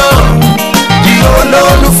dawana, di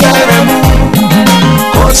olólùfẹ́ mu.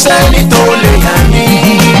 Kò sẹ́ni tó lè yà ní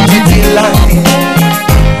títí láì.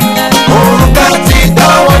 Orukati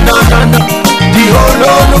dawana, di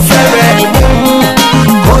olólùfẹ́ mu.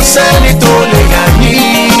 Kò sẹ́ni tó lè yà ní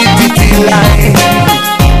títí láì.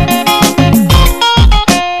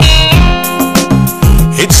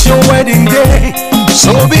 It's your wedding day,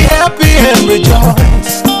 so be happy and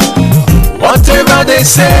rejoice. Whatever they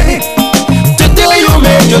say, today you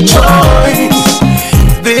made your choice.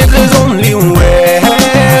 This is only where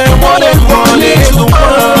one and one is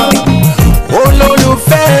one.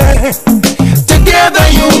 Olólùfẹ́, together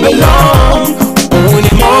you belong.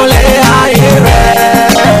 Only mole ayere.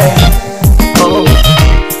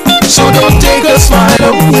 So don't take a smile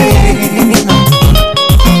away.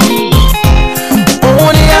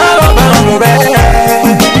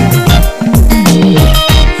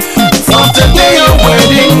 From today your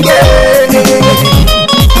wedding day.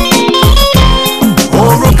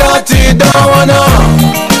 Orukati dawana,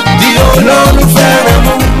 di olólùfẹ́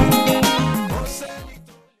mu.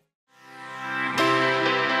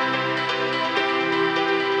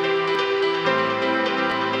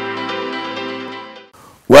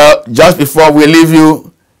 Well, just before we leave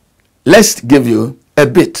you, let's give you a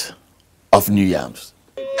bit of New Yams.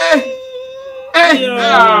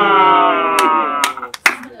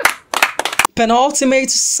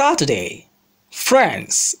 Penultimate Saturday.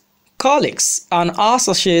 Friends, colleagues, and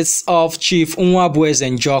associates of Chief Nwabueze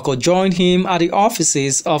Njoku joined him at the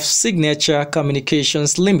offices of Signature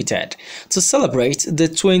Communications Limited to celebrate the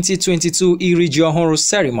 2022 Iri Ji Ohuru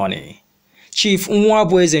ceremony. Chief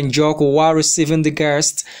Nwabueze Njoku, while receiving the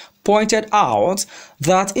guests, pointed out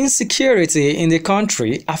that insecurity in the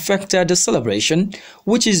country affected the celebration,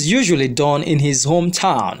 which is usually done in his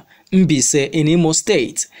hometown, Mbise in Imo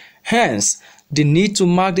State. Hence, the need to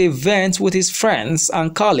mark the event with his friends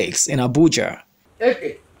and colleagues in Abuja.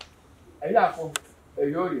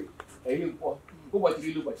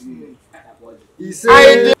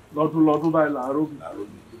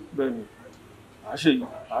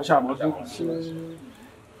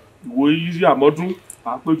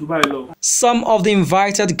 Some of the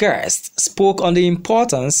invited guests spoke on the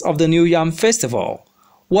importance of the New Yam Festival,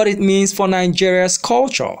 what it means for Nigeria's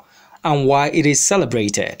culture, and why it is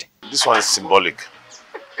celebrated. This one is symbolic,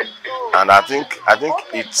 and I think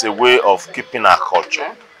it's a way of keeping our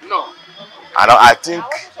culture. And I think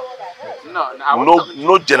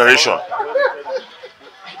no generation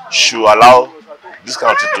should allow this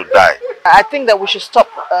kind of thing to die. I think that we should stop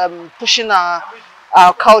pushing our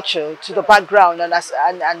culture to the background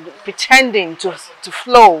and pretending to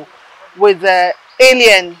flow with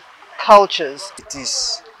alien cultures. It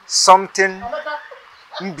is something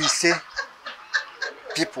Mbise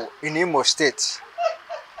people in Imo State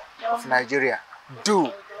of Nigeria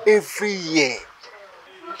do every year.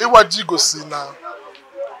 Iwa ji gosi na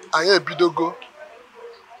anyị ebidogo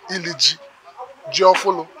iliji ji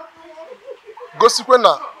ọfụlụ gosikwe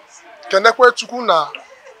na kenekwe Chukwu na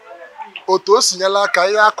otu o sinyela aka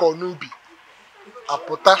ihe akọ n'ubi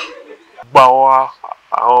apụta gba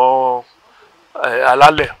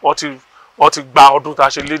alálẹ̀ wọ́n ti gba ọdún tá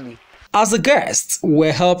ṣe lénìí. As the guests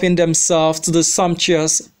were helping themselves to the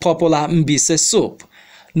sumptuous popular Mbise soup,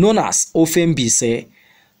 known as Ofe Mbise,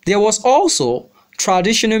 there was also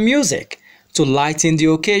traditional music to lighten the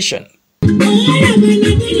occasion.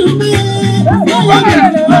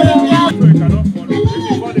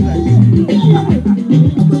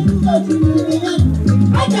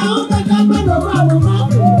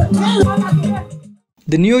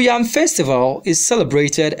 The New Yam Festival is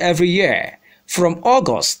celebrated every year from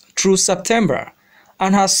August through September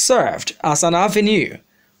and has served as an avenue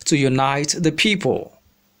to unite the people.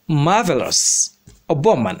 Marvelous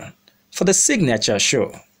Oboman for the Signature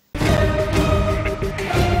Show.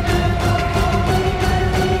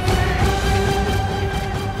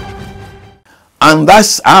 And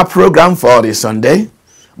that's our program for this Sunday.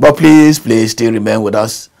 But please still remain with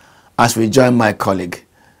us as we join my colleague,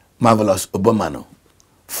 Marvelous Obomano,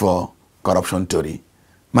 for Corruption Tori.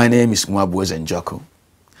 My name is Mwabweze Njoko.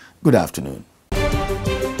 Good afternoon.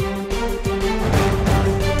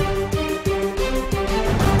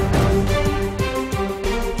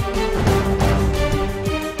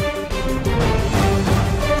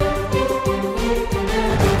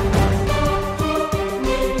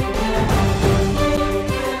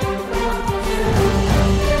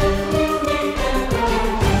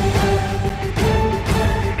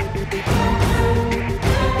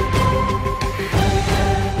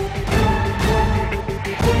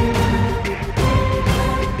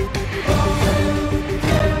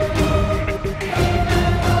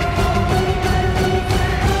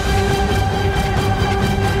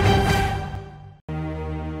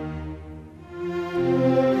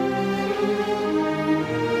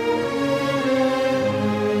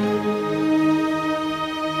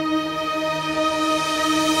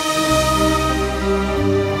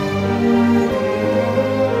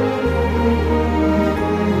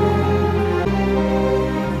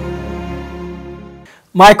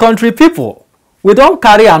 My country people, we don't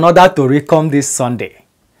carry another tori come this Sunday.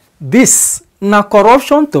 This na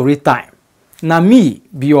corruption tori time. Na me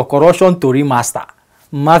be your corruption tori master,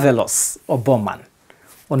 Marvelous Oboman.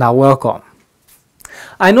 Una welcome.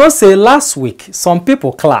 I know say last week some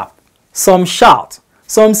people clap, some shout,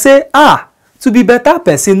 some say to be better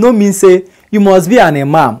person no mean say you must be an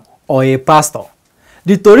imam or a pastor.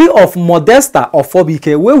 The tori of Modesta of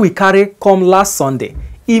Obike wey we carry come last Sunday,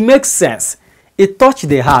 it makes sense. It touched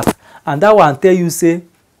the heart, and that one tell you say,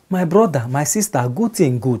 my brother, my sister, good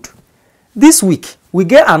thing good. This week, we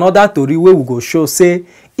get another tori where we go show say,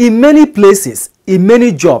 in many places, in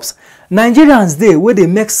many jobs, Nigerians dey where they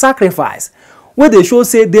make sacrifice, where they show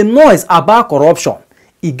say the noise about corruption.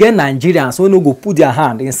 E get Nigerians wey no go put their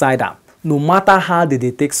hand inside them, no matter how they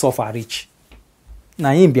take suffer reach. Na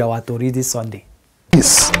him be our tori this Sunday.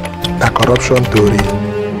 This na corruption tori.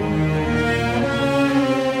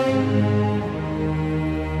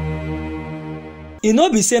 E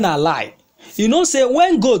no be say na lie. You know say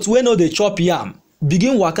when goat wey no dey chop yam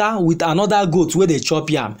begin waka with another goat wey dey chop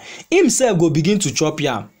yam, himself go begin to chop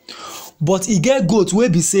yam. But e get goat wey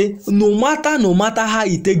be say no matter how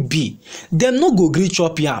e take be, dem no go gree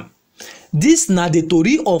chop yam. This na the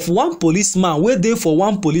tori of one policeman wey dey for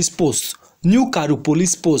one police post, New Karu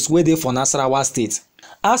police post wey dey for Nasarawa state.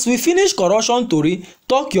 As we finish corruption tori,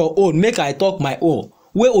 talk your own make I talk my own,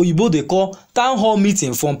 wey oyibo dey call town hall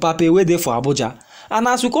meeting from Pape wey dey for Abuja. And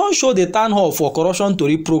as we come show the town hall for corruption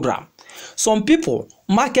tori program, some people,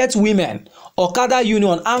 market women, Okada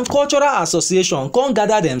Union and cultural association come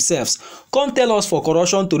gather themselves, come tell us for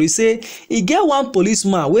corruption tori say e get one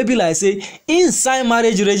policeman wey be like say im sign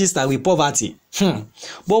marriage register with poverty.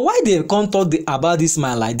 But why they come talk about this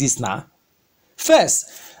man like this now? First,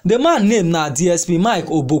 the man name na DSP Mike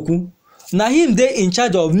Oboku. Na him dey in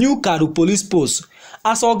charge of New Karu police post.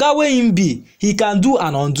 As oga wey him be, he can do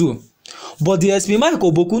and undo. But the DSP Mike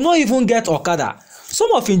Oboku no even get Okada.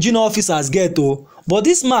 Some of him junior officers get but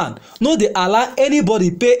this man no dey allow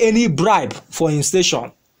anybody pay any bribe for him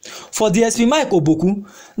station. For the DSP Mike Oboku,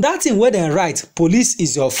 that thing wey dem write, police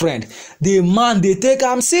is your friend, the man dey take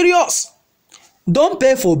am serious. Don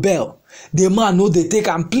pay for bail, the man no dey take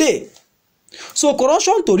am play. So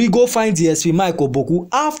corruption tori go find the DSP Mike Oboku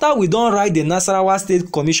after we don write the Nasarawa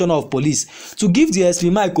State Commissioner of Police to give the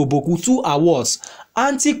DSP Mike Oboku 2 awards,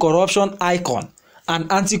 anti-corruption icon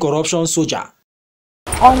and anti-corruption soldier.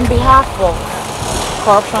 On behalf of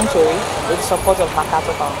Corruption Tori, with the support of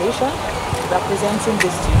Makato Foundation, representing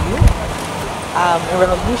this to you, in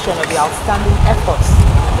recognition of the outstanding efforts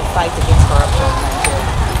in the fight against corruption in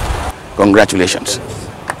Nigeria. Congratulations.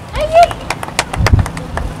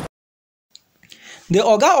 The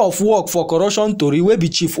oga of work for corruption tori wey be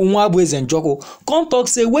Chief Nwabweze Njoko come talk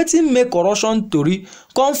say wetin make corruption tori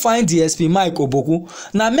come find the DSP Mike Oboku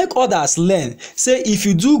na make others learn say if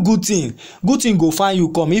you do good thing go find you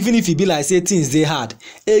come, even if e be like say things dey hard.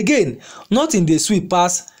 Again, nothing dey sweet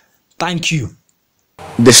pass thank you.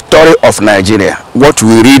 The story of Nigeria, what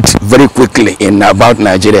we read very quickly in about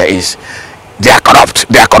Nigeria is they are corrupt.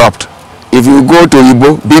 If you go to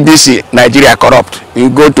Igbo, BBC, Nigeria corrupt. You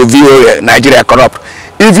go to VOA, Nigeria corrupt.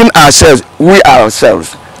 Even we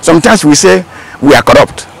ourselves, sometimes we say we are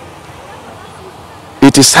corrupt.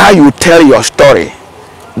 It is how you tell your story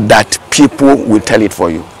that people will tell it for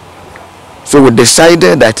you. So we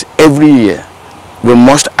decided that every year we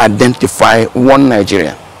must identify one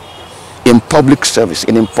Nigerian in public service,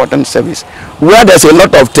 in important service, where there's a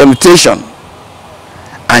lot of temptation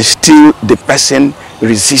and still the person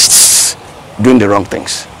resists doing the wrong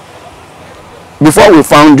things. Before we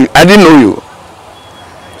found you, I didn't know you.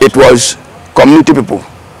 It was community people,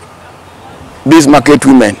 these market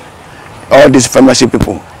women, all these pharmacy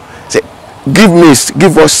people. Say,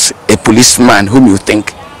 give us a policeman whom you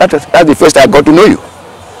think. That's the first I got to know you.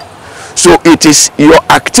 So it is your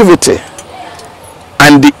activity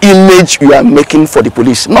and the image you are making for the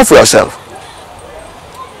police, not for yourself,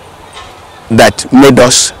 that made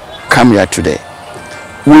us come here today.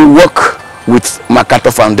 We work with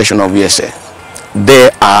MacArthur Foundation of USA. They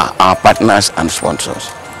are our partners and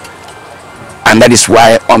sponsors. And that is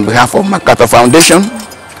why, on behalf of MacArthur Foundation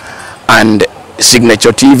and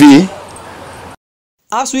Signature TV,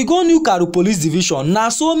 as we go New Karu Police Division, now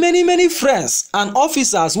so many friends and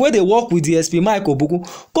officers where they work with DSP Mike Ogboku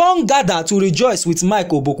come gather to rejoice with Mike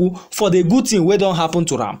Ogboku for the good thing wey don happen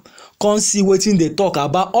to am. Come see wetin they talk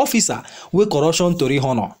about officer wey corruption tori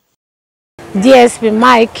honor. DSP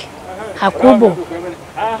Mike Akubo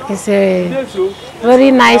is a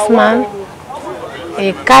very nice man,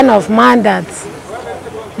 a kind of man that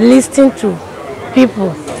listens to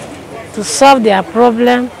people to solve their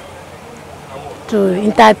problem, to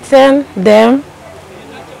entertain them.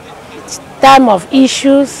 Time of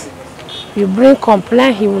issues, you bring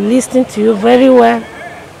complaint, he will listen to you very well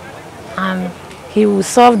and he will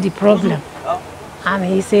solve the problem. And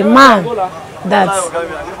he's a man that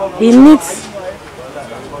he needs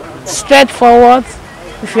straightforward.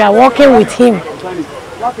 If you are working with him,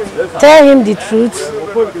 tell him the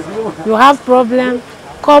truth. You have problem,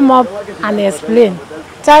 come up and explain.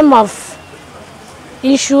 Time of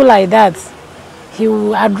issue like that, he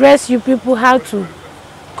will address you people how to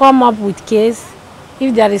come up with case.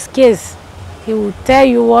 If there is case, he will tell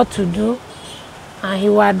you what to do and he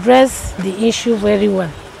will address the issue very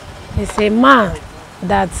well. He's a man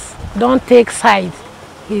that don't take side.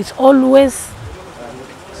 He's always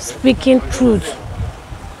speaking truth.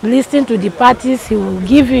 Listen to the parties, he will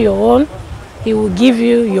give you your own, he will give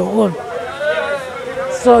you your own.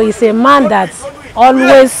 So he's a man that's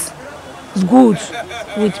always good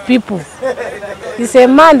with people. He's a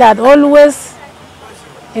man that always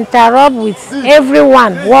interrupt with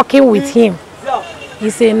everyone working with him.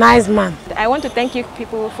 He's a nice man. I want to thank you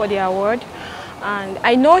people for the award. And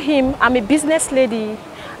I know him, I'm a business lady.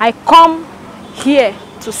 I come here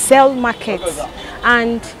to sell markets.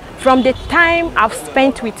 And from the time I've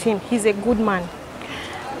spent with him, he's a good man.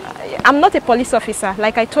 I'm not a police officer,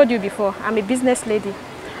 like I told you before. I'm a business lady.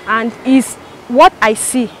 And is what I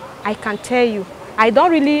see, I can tell you. I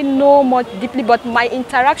don't really know much deeply, but my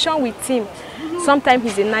interaction with him, sometimes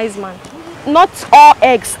he's a nice man. Not all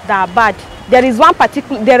eggs that are bad.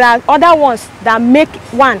 There are other ones that make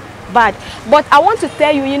one bad. But I want to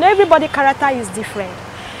tell you, everybody's character is different.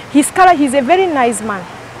 He's a very nice man.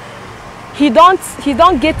 He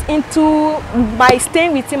don't get into my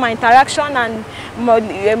staying with him, my interaction and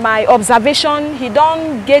my observation. He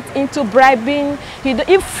don't get into bribing.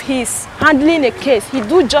 If he's handling a case, he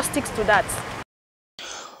do justice to that.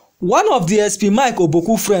 One of the DSP Mike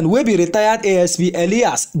Ogboku friend wey be retired ASP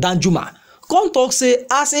Elias Danjuma come talk say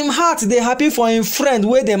as him heart dey happy for him friend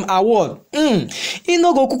wey dem award, he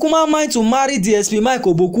no go kukuma mind to marry DSP Mike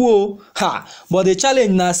Ogboku o. But the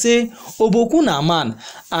challenge na say Ogboku na man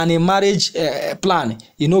and a marriage plan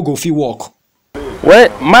e no go fit work. Well,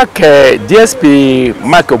 DSP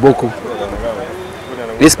Mike Ogboku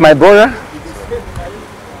is my brother,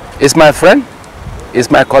 is my friend,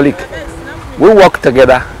 is my colleague. We work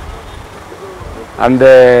together. And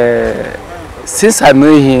since I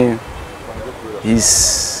know him,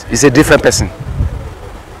 he's a different person.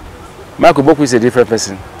 Mike Ogboku is a different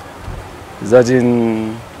person. That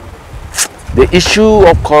in the issue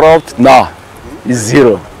of corrupt, no, is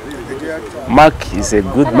zero. Mark is a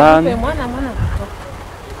good man.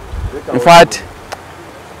 In fact,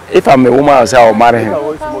 if I'm a woman, I'll say I'll marry him.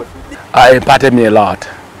 It impacted me a lot.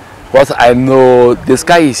 Because I know the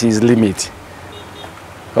sky is his limit.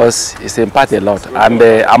 Because it's impacted a lot. And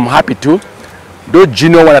I'm happy too. Those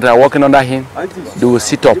junior ones that are working under him, they will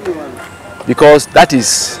sit up. Because that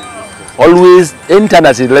is always, anytime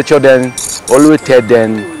that he lecture them, always tell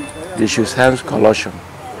them they should stand corruption.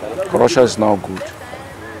 Corruption is not good.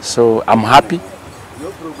 So I'm happy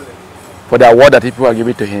for the award that people are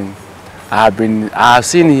giving to him. I have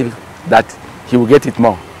seen him that he will get it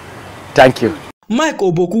more. Thank you. Mike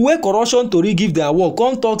Ogboku wey corruption tori give the award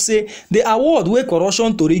come talk say the award wey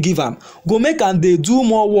corruption tori give am go make am dey do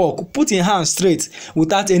more work, put him hand straight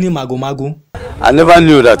without any mago-mago. I never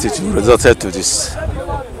knew that it resulted to this,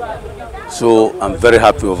 so I'm very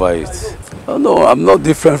happy over it. Oh no, I'm not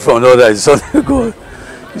different from others. It's only good.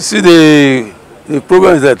 You see, the The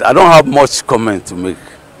problem is that I don't have much comment to make.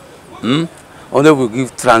 Only we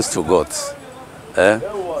give thanks to God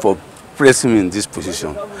for placing me in this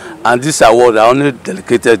position. And this award, I only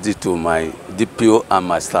dedicated it to my DPO and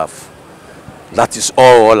my staff. That is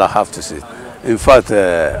all I have to say. In fact,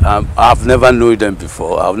 I've never known them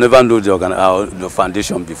before. I've never known the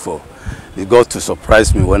foundation before. It got to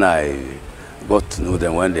surprise me when I got to know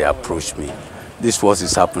them when they approached me. This was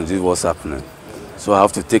happening, this was happening. So I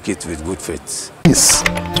have to take it with good faith. This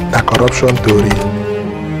a corruption theory.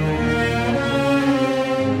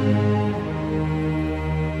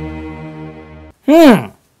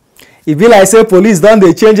 E be like say police don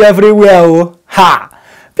dey change everywhere o. Ha!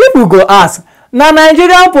 People go ask, na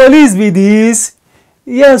Nigerian police be dis?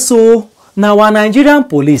 Yes o, na our Nigerian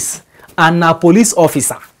police and na police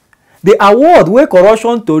officer. The award wey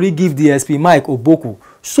corruption tori give DSP Mike Ogboku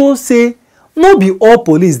show say no be all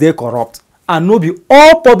police dey corrupt and no be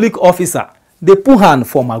all public officer dey put hand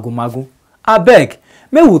for magu-magu. Abeg,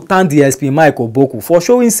 make we thank DSP Mike Ogboku for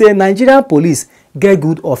showing say Nigerian police get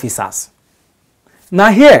good officers. Na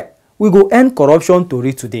here we go end corruption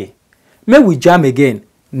tori today. Make we jam again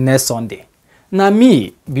next Sunday. Na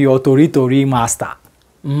me be your tori master,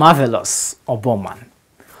 Marvelous Oboman.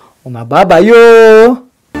 Una bye bye yo.